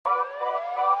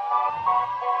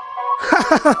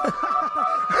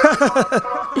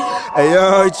Hey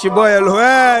yo, it's your boy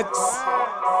Lox.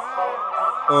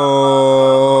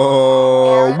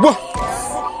 Oh,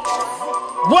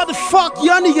 what the fuck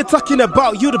y'all nigga talking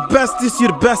about? You the best this, you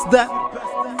the best that.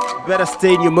 Better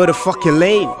stay in your motherfucking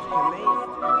lane.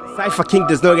 Cypher King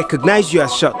does not recognize you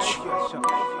as such.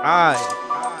 Aye.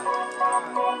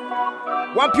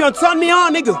 1 pion turn me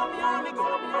on, nigga.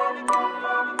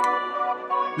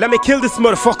 Let me kill this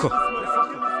motherfucker.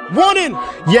 Warning!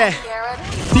 Yeah.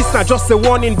 This not just a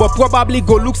warning, but probably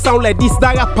go look sound like this.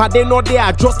 That rapper, they know they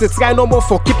are just a try no more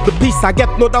for keep the peace. I get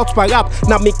no doubt for rap.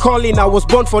 Now me calling, I was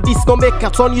born for this. No make a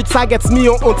turn you targets me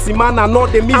on Auntie man, I know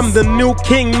they miss. I'm the new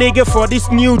king, nigga, for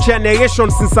this new generation.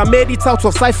 Since I made it out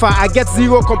of cypher, I get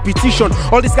zero competition.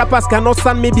 All these rappers cannot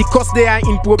stand me because they are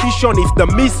in prohibition. If the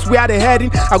miss where they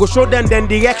heading, I go show them then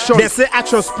direction. They say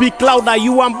actions speak louder,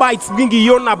 you want bites, bring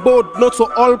you on a boat. Not so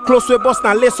all close we bust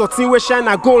and lace or thing we shine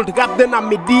a gold. Rap then I'm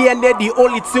me DNA, the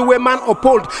only till we man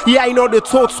uphold. Yeah, I know the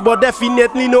thoughts, but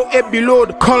definitely no a below.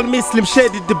 Call me Slim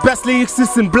Shady, the best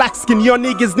lyricist in black skin. Your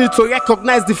niggas need to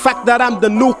recognize the fact that I'm the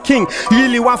new king.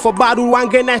 Really want for battle, one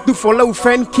game night do for low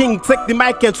friend king. Take the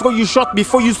mic and throw you shot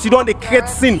before you sit on the crate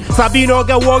scene. Sabi no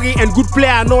get worry and good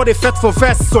player know they fet for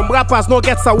vest. Some rappers no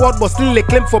get award but still they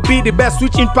claim for be the best.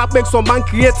 Which impact makes some man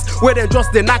creates where they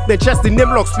just they knock their chest. The name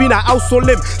Lox-Pee now house so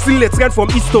lame. Still they trend from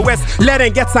east to west. Let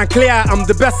them get and clear. I'm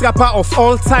the best rapper of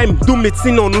all time. Do me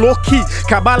thing on low key.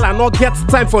 Kabbalah no get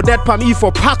time for that pa me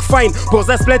for pack fine.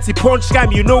 Possess plenty punch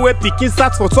time. You know where picking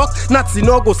starts for talk. Nazi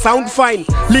no go sound fine.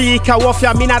 Lyrical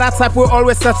warfare, me na that type we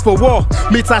always set for war.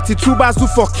 Me 32 bars do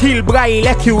for kill, bra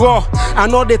like you raw. I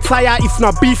know they tire if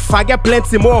not beef, I get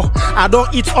plenty more. I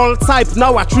don't eat all type,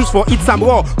 now I choose for eat some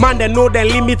raw. Man they know the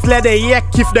limit, let them yak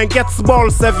if them gets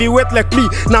balls. Heavyweight like me,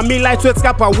 now me lightweight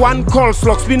rapper one call.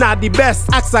 Lox-Pee na the best,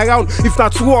 ask around if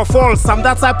not true or false. I'm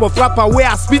that type of rapper where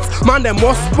I spit, man they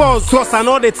must pause. Plus I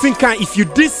know they think if you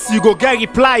diss, you go get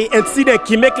reply. And see them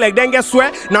can make like them get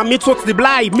swear, now me touch the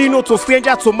blind. Me no to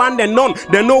stranger to man they none.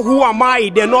 They know who am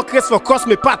I, they no case for cross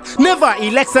me path. Never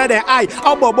elected their eye,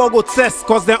 how bobo go test.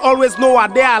 Cause they always know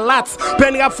what they are lads.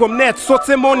 Pen rap from net,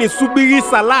 sote money, subiri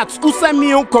salat. Who send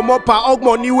me on come up a og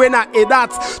money when I eat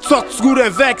that. Talk through the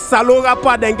vex, salo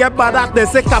rapper, then get bad at. Then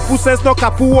say kapu sense, no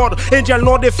kapu word. Angel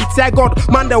no they fit God.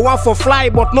 Man they want for fly,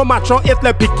 but no match on it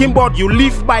like picking board. You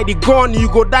live by the gun,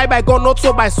 you go die by gun, not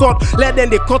so by sword. Let them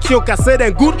they cut you, can say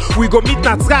them good. We go meet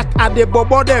that track at the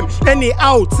bobo them.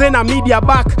 Anyhow, send a media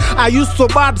back. I used so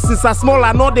bad since I small,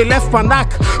 I know they left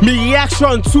panak. Me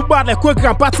reaction too bad, like quick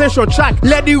grandpa tension track.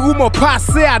 Let the rumor pass,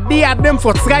 say I dare them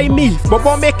for try me.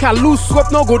 Bobo make a loose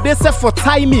rope, no go they say for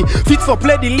tie me. Fit for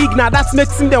play the league, now that's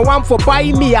makes him the one for buy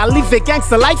me. I live a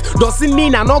gangster life, doesn't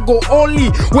mean I not go only.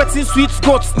 Waiting sweet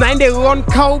goats, nine they run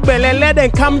cowbell, and let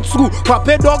them come through.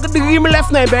 Papa dog dream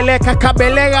left nine belle,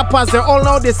 kakabelle rappers, they all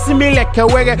know they see me like a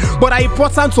wege. But I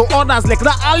important to others like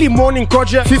that early morning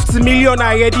project. 50 million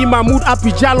already, my mood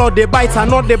happy jalo, they bite, I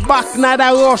not the back, now the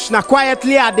rush, now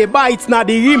quietly at the bite, now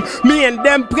the rim. Me and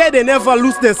them pray they never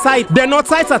lose their sight. They're not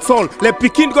tight at all, like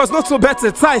picking goes not so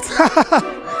better tight.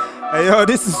 Hey yo,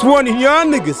 this is one in your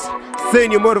niggas. Stay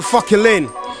in your motherfucking lane.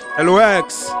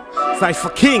 Lox, Cypher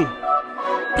King.